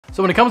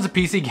So when it comes to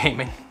PC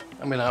gaming,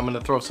 I'm gonna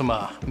throw some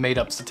made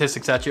up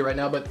statistics at you right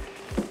now, but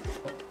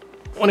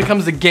when it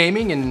comes to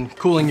gaming and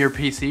cooling your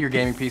PC, your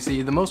gaming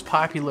PC, the most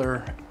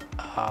popular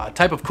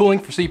type of cooling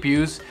for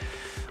CPUs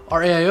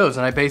are AIOs,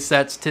 and I base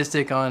that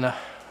statistic on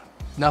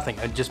nothing.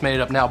 I just made it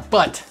up now,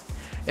 but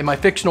in my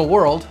fictional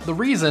world, the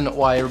reason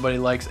why everybody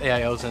likes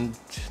AIOs, and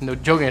no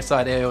joking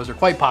aside, AIOs are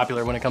quite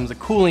popular when it comes to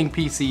cooling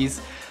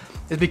PCs,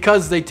 is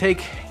because they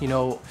take, you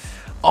know,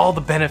 all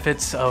the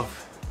benefits of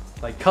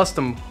like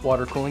custom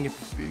water cooling.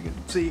 If you can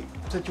see,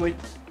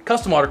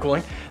 custom water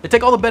cooling. They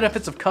take all the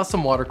benefits of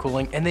custom water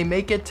cooling and they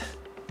make it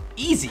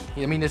easy.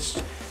 I mean,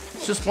 it's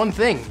just one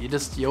thing.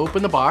 You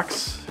open the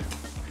box.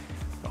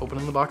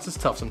 Opening the box is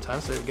tough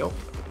sometimes. There you go.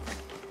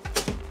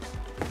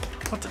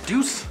 What the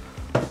deuce?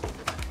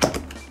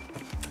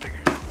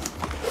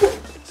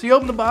 So you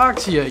open the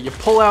box, you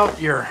pull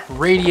out your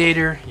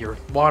radiator, your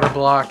water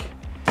block,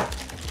 your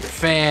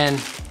fan,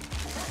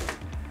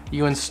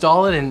 you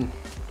install it, and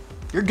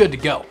you're good to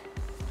go.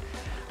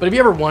 But have you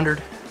ever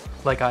wondered,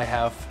 like I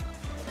have,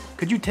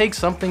 could you take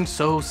something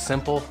so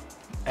simple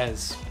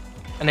as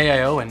an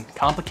AIO and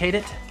complicate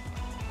it?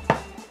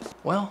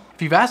 Well,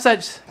 if you've asked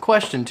that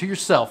question to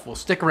yourself, well,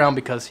 stick around,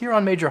 because here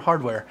on Major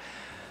Hardware,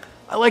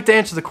 I like to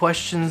answer the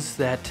questions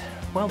that,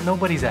 well,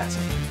 nobody's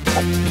asking.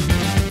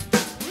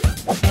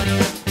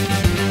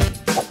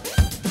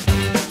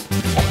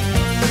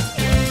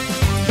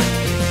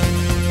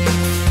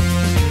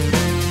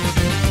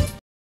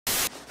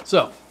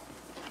 So,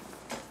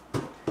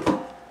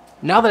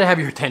 now that I have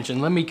your attention,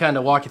 let me kind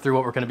of walk you through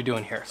what we're going to be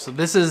doing here. So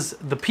this is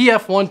the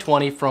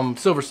PF120 from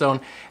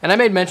Silverstone, and I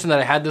made mention that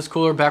I had this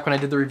cooler back when I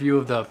did the review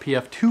of the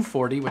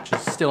PF240, which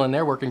is still in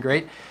there working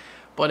great.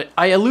 But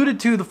I alluded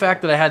to the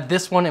fact that I had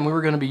this one and we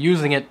were going to be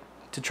using it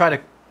to try to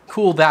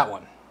cool that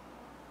one.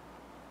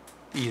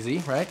 Easy,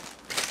 right?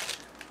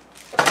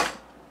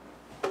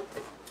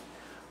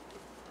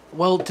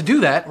 Well, to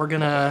do that, we're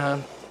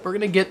gonna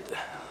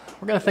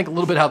think a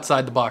little bit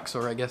outside the box,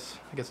 or I guess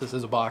this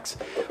is a box.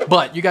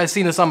 But you guys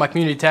seen this on my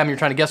community tab and you're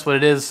trying to guess what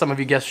it is. Some of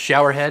you guessed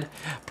shower head,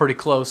 pretty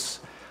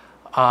close.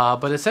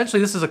 But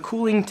essentially this is a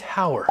cooling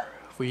tower,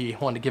 if we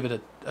want to give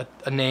it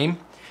a name.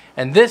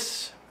 And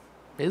this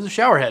is a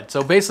shower head.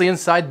 So basically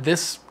inside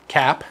this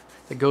cap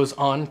that goes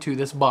on to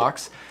this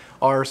box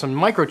are some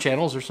micro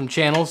channels, or some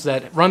channels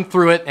that run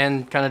through it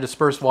and kind of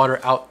disperse water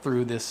out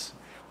through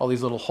all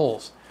these little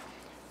holes.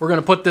 We're going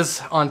to put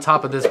this on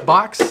top of this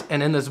box,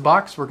 and in this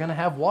box we're going to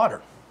have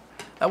water.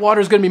 That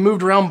water is going to be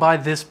moved around by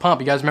this pump.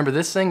 You guys remember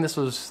this thing? This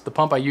was the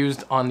pump I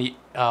used on the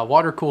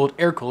water-cooled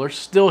air cooler.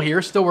 Still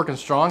here, still working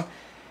strong.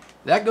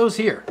 That goes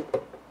here.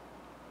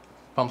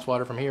 Pumps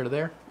water from here to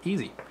there.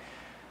 Easy.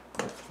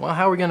 Well,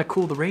 how are we going to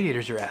cool the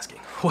radiators, you're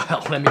asking?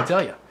 Well, let me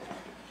tell you.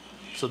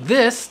 So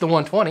this, the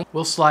 120,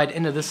 will slide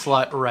into this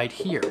slot right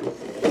here.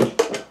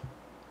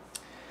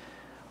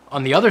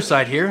 On the other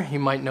side here, you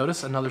might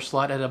notice another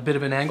slot at a bit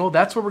of an angle.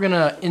 That's where we're going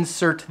to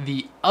insert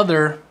the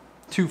other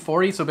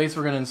 240. So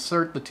basically we're going to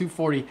insert the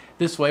 240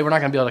 this way. We're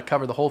not going to be able to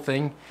cover the whole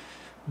thing,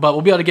 but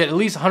we'll be able to get at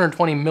least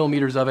 120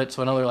 millimeters of it.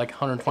 So another like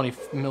 120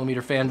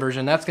 millimeter fan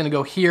version. That's going to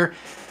go here.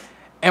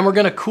 And we're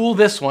going to cool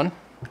this one.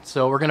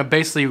 So we're going to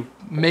basically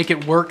make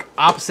it work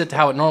opposite to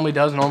how it normally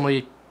does. It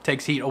normally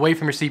takes heat away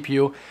from your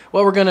CPU.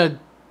 Well, we're going to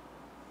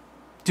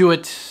do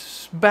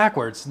it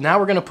backwards. Now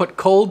we're going to put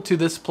cold to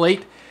this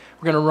plate.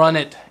 We're going to run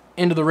it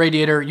into the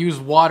radiator, use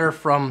water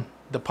from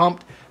the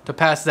pump to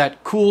pass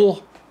that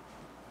coolness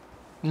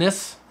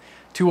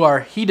to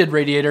our heated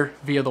radiator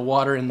via the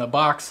water in the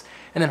box,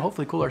 and then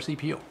hopefully cool our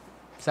CPU.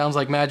 Sounds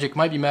like magic,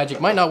 might be magic,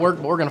 might not work,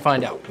 but we're gonna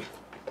find out.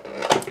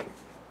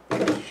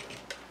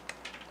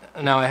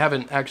 Now, I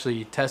haven't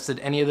actually tested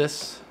any of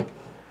this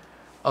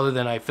other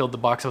than I filled the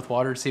box with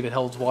water to see if it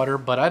holds water,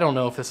 but I don't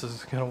know if this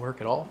is gonna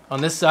work at all. On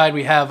this side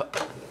we have,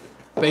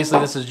 basically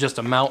this is just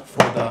a mount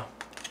for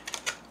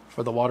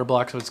the water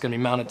block, so it's going to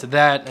be mounted to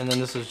that, and then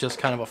this is just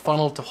kind of a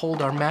funnel to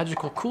hold our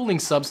magical cooling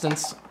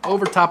substance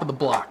over top of the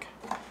block.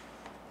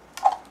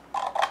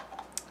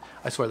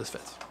 I swear this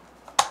fits.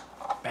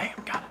 Bam,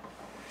 got it.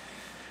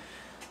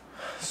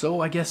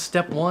 So I guess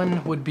step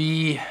one would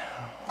be,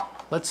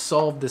 let's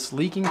solve this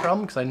leaking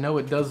problem, because I know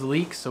it does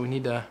leak, so we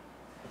need to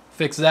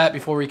fix that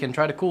before we can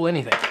try to cool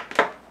anything.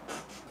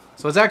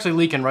 So it's actually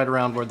leaking right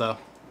around where the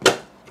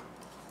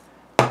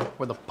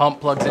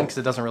pump plugs in, because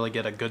it doesn't really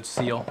get a good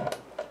seal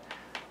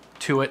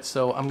to it.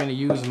 So I'm going to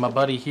use my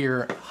buddy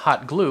here,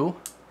 hot glue,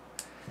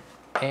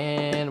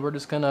 and we're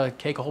just going to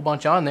cake a whole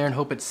bunch on there and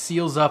hope it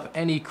seals up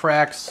any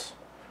cracks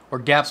or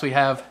gaps we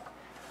have.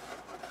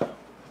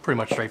 Pretty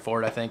much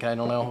straightforward, I think. I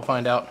don't know. We'll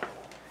find out.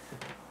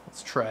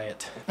 Let's try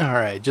it. All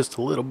right, just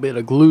a little bit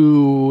of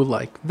glue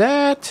like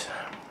that.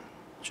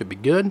 Should be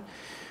good.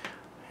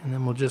 And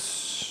then we'll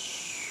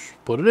just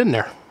put it in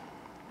there.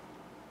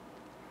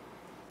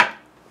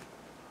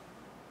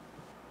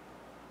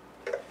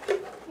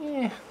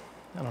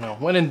 I don't know.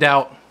 When in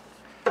doubt,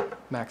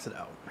 max it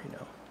out, you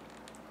know.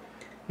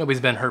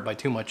 Nobody's been hurt by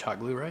too much hot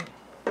glue, right?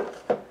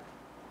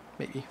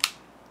 Maybe.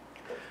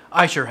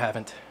 I sure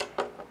haven't.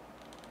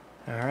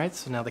 All right,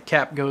 so now the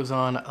cap goes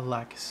on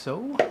like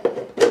so.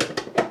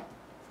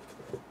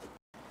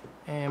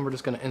 And we're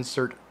just gonna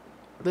insert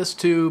this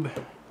tube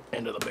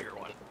into the bigger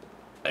one.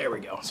 There we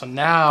go. So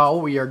now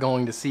we are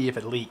going to see if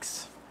it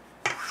leaks.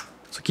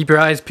 So keep your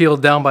eyes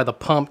peeled down by the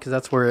pump because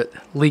that's where it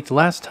leaked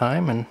last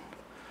time, and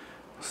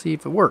we'll see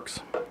if it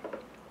works.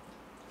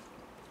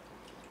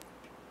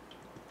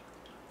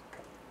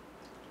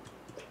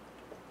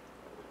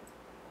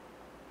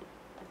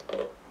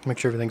 Make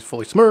sure everything's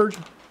fully submerged.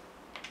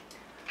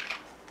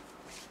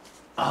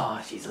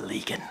 Oh, she's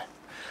leaking.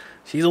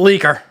 She's a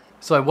leaker.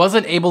 So I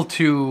wasn't able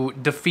to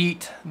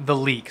defeat the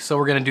leak. So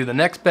we're gonna do the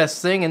next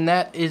best thing, and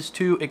that is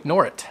to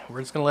ignore it. We're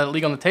just gonna let it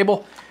leak on the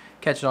table,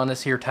 catch it on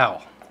this here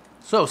towel.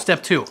 So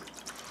step 2.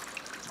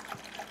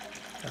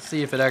 Let's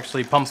see if it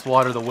actually pumps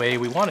water the way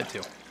we want it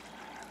to.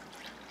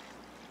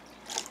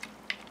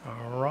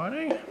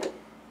 Alrighty.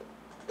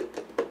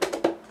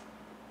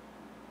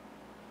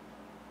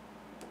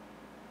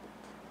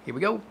 Here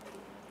we go.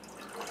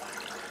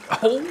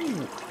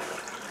 Oh!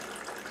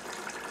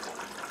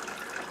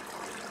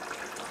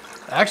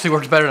 It actually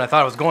works better than I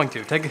thought it was going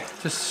to.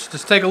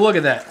 Just take a look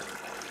at that.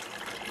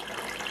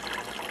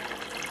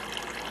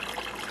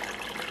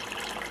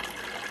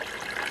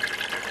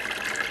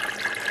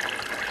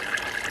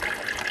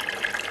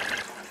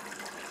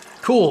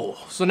 Cool.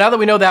 So now that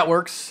we know that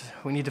works,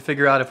 we need to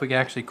figure out if we can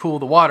actually cool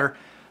the water.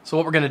 So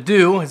what we're going to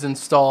do is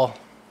install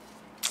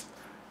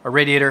a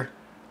radiator,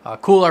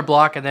 cool our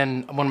block, and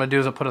then what I'm going to do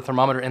is I'll put a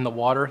thermometer in the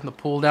water in the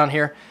pool down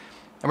here.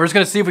 And we're just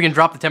going to see if we can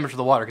drop the temperature of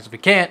the water, because if we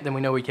can't, then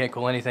we know we can't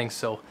cool anything.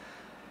 So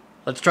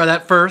let's try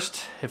that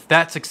first. If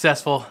that's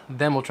successful,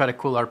 then we'll try to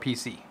cool our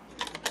PC.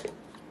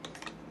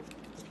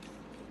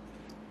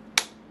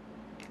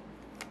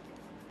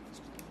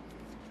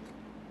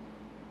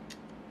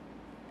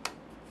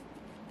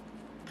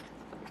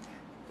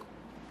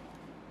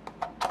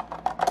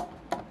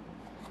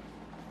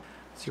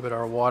 See what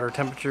our water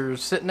temperature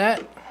is sitting at.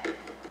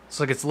 Looks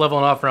like it's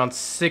leveling off around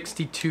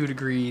 62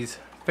 degrees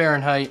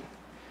Fahrenheit.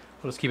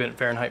 We'll just keep it in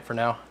Fahrenheit for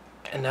now.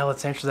 And now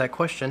let's answer that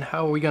question.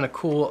 How are we going to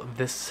cool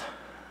this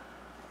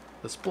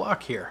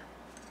block here?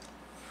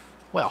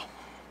 Well,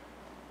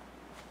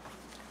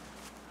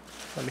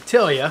 let me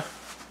tell you,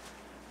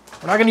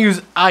 we're not going to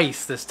use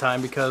ice this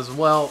time because,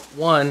 well,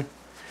 one,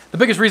 the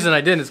biggest reason I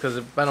didn't is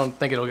because I don't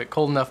think it'll get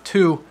cold enough.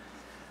 Two,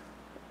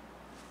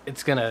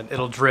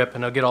 it'll drip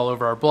and it'll get all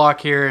over our block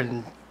here,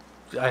 and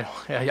I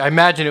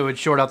imagine it would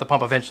short out the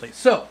pump eventually.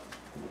 So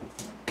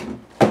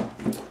we're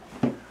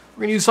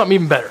gonna use something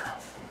even better.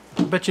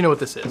 I bet you know what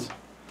this is.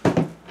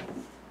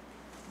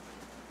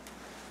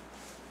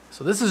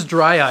 So this is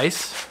dry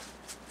ice.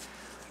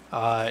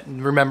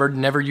 Remember,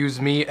 never use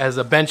me as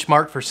a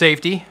benchmark for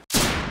safety.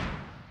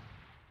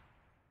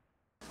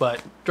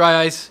 But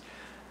dry ice,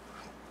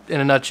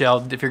 in a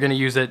nutshell, if you're gonna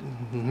use it,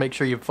 make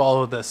sure you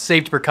follow the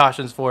safety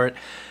precautions for it.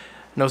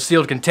 No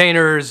sealed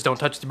containers, don't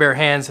touch the bare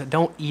hands,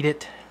 don't eat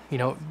it, you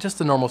know, just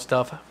the normal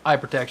stuff, eye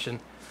protection.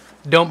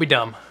 Don't be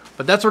dumb.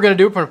 But that's what we're gonna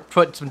do. We're gonna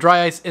put some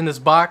dry ice in this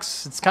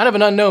box. It's kind of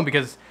an unknown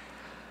because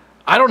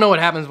I don't know what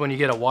happens when you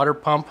get a water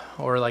pump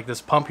or like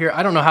this pump here.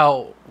 I don't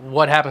know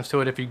what happens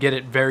to it if you get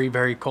it very,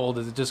 very cold.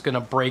 Is it just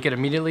gonna break it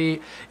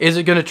immediately? Is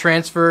it gonna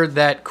transfer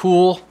that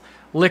cool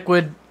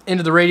liquid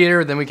into the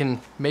radiator? Then we can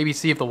maybe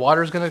see if the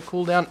water is gonna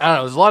cool down. I don't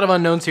know, there's a lot of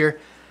unknowns here,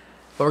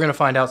 but we're gonna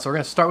find out. So we're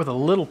gonna start with a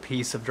little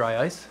piece of dry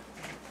ice.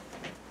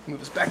 Move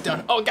this back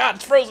down. Oh God,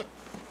 it's frozen.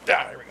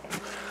 Ah, there we go.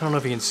 I don't know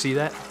if you can see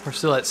that. We're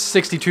still at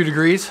 62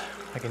 degrees.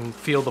 I can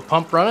feel the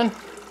pump running.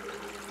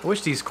 I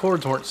wish these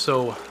cords weren't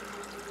so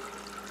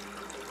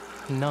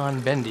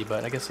non-bendy,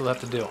 but I guess we'll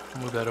have to do.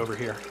 I'll move that over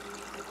here.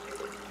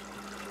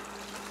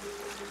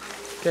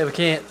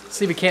 Okay,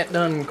 see if we can't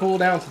done cool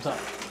down some time.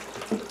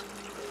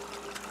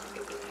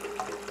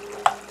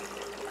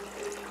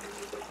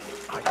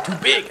 Oh, too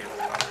big.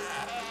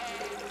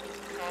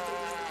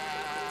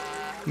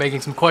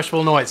 Making some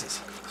questionable noises.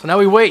 So now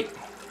we wait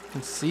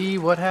and see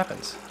what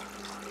happens.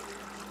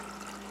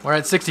 We're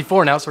at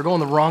 64 now, so we're going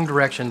the wrong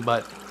direction,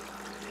 but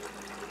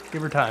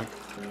give her time.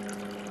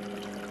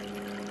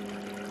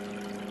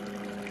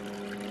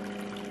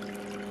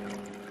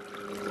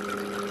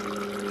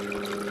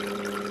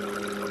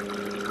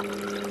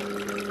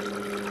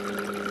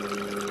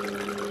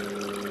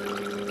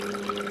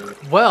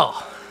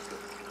 Well,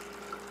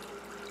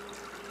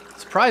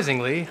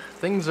 surprisingly,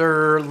 things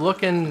are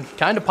looking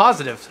kind of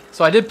positive.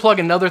 So I did plug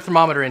another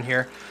thermometer in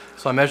here.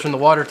 So I'm measuring the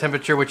water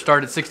temperature, which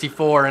started at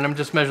 64, and I'm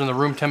just measuring the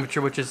room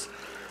temperature, which is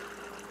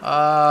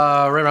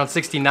right around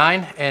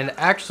 69. And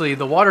actually,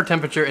 the water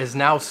temperature is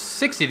now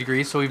 60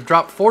 degrees, so we've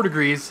dropped 4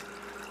 degrees.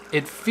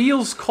 It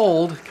feels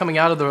cold coming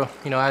out of the,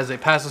 as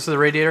it passes through the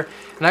radiator.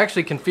 And I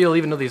actually can feel,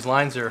 even though these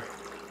lines are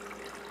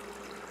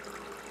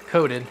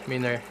coated,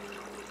 they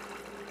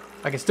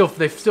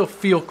still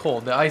feel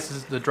cold.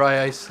 The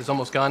dry ice is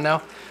almost gone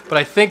now. But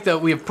I think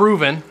that we have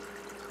proven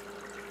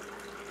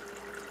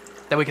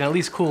that we can at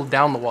least cool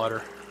down the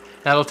water.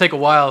 Now it'll take a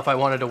while if I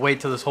wanted to wait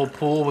till this whole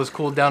pool was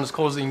cooled down as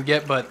cold as you can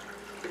get, but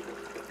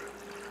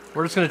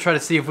we're just gonna try to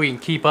see if we can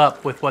keep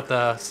up with what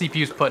the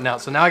CPU's putting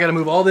out. So now I gotta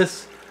move all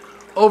this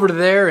over to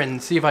there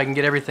and see if I can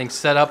get everything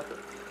set up,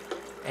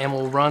 and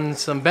we'll run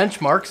some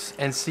benchmarks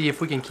and see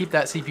if we can keep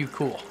that CPU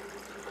cool.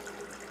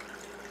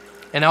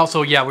 And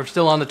also, yeah, we're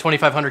still on the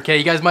 2500K.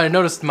 You guys might have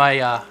noticed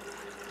my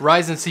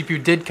Ryzen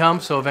CPU did come,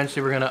 so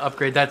eventually we're gonna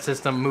upgrade that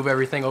system, move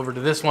everything over to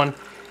this one,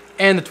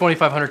 and the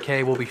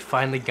 2500K will be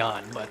finally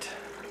gone. But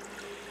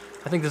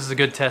I think this is a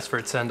good test for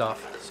its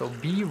send-off. So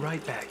be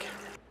right back.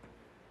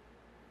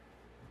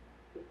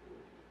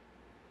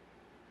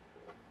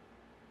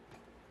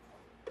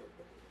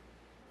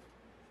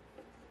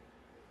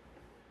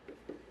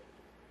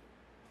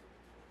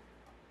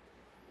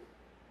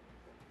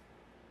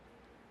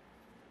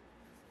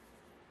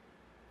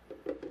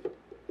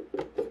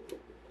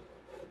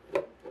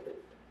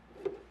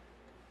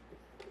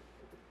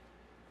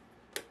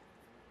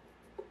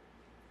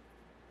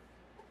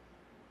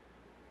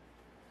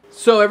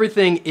 So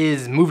everything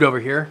is moved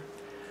over here.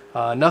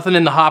 Nothing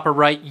in the hopper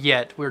right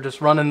yet. We're just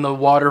running the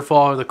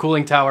waterfall or the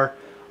cooling tower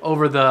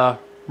over the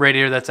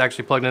radiator that's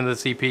actually plugged into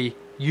the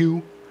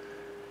CPU.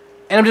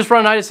 And I'm just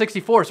running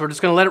IDA64, so we're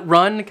just gonna let it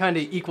run, kind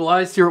of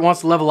equalize, see where it wants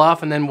to level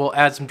off, and then we'll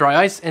add some dry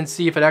ice and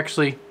see if it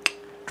actually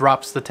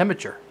drops the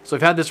temperature. So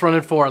I've had this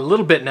running for a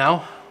little bit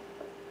now.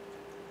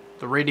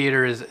 The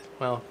radiator is,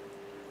 well,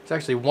 it's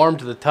actually warm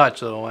to the touch,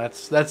 so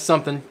that's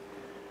something.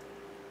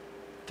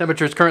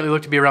 Temperatures currently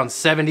look to be around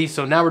 70,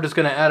 so now we're just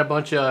going to add a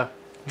bunch of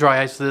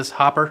dry ice to this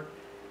hopper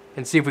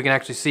and see if we can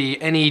actually see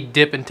any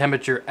dip in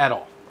temperature at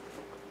all.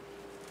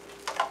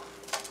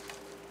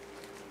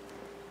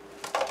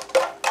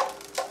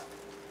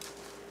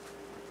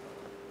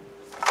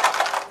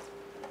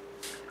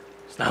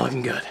 It's not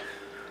looking good.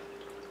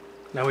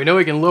 Now we know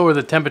we can lower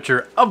the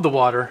temperature of the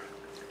water,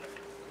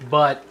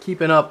 but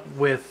keeping up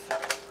with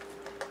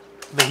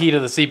the heat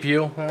of the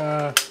CPU,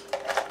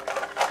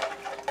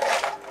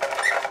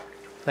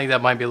 I think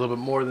that might be a little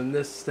bit more than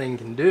this thing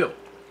can do.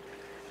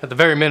 At the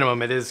very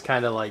minimum, it is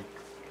kind of like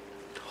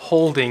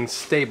holding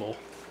stable.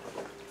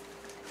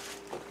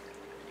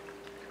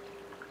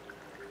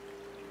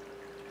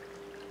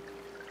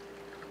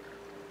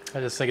 I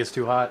just think it's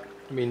too hot.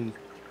 I mean,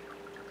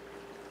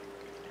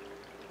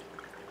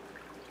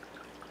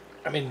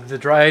 the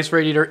dry ice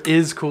radiator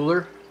is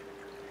cooler,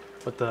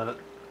 but the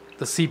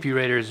CPU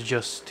radiator is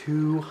just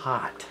too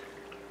hot.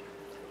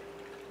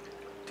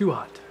 Too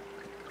hot.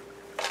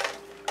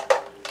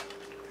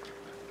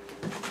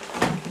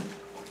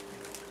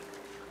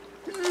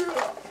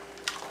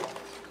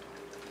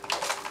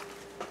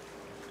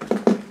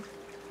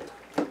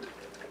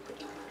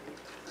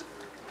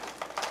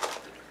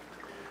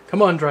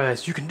 Come on, dry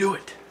ice, you can do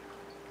it.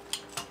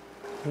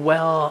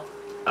 Well,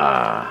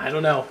 I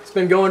don't know. It's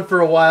been going for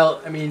a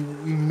while. I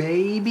mean,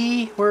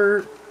 maybe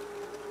we're,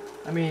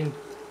 I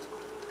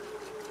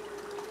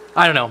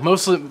don't know.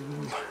 Mostly,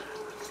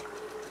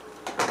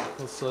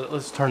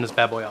 let's turn this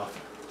bad boy off.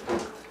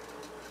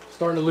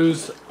 Starting to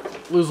lose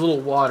a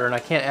little water, and I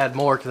can't add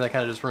more because that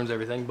kind of just ruins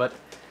everything. But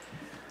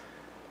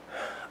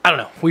I don't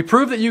know. We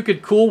proved that you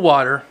could cool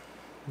water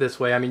this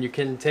way. I mean, you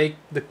can take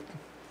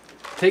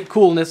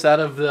coolness out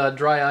of the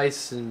dry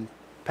ice and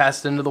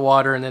pass it into the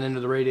water and then into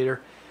the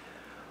radiator.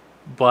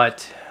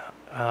 But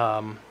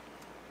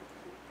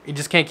you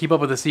just can't keep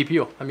up with the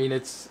CPU. I mean,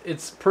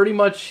 it's pretty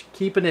much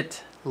keeping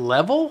it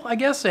level, I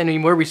guess. I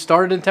mean, where we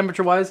started in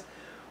temperature-wise,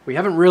 we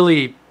haven't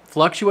really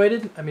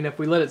fluctuated. I mean, if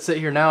we let it sit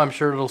here now, I'm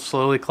sure it'll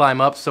slowly climb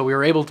up. So we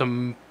were able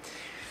to,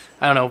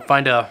 I don't know,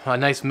 find a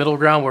nice middle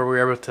ground where we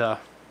were able to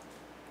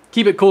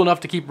keep it cool enough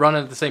to keep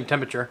running at the same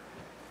temperature.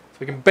 So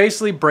we can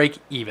basically break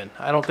even.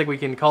 I don't think we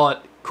can call it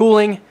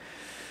cooling,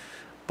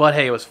 but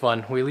hey, it was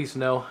fun. We at least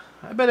know.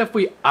 I bet if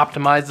we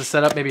optimized the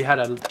setup, maybe had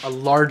a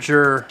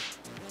larger,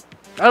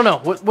 I don't know,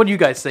 what do you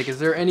guys think? Is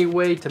there any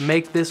way to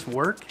make this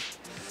work?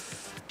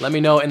 Let me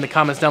know in the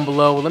comments down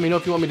below. Let me know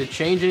if you want me to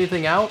change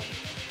anything out,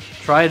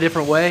 try a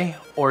different way,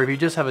 or if you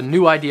just have a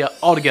new idea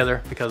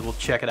altogether, because we'll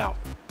check it out.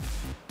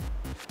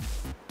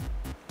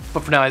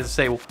 But for now, as I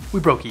say, we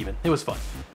broke even. It was fun.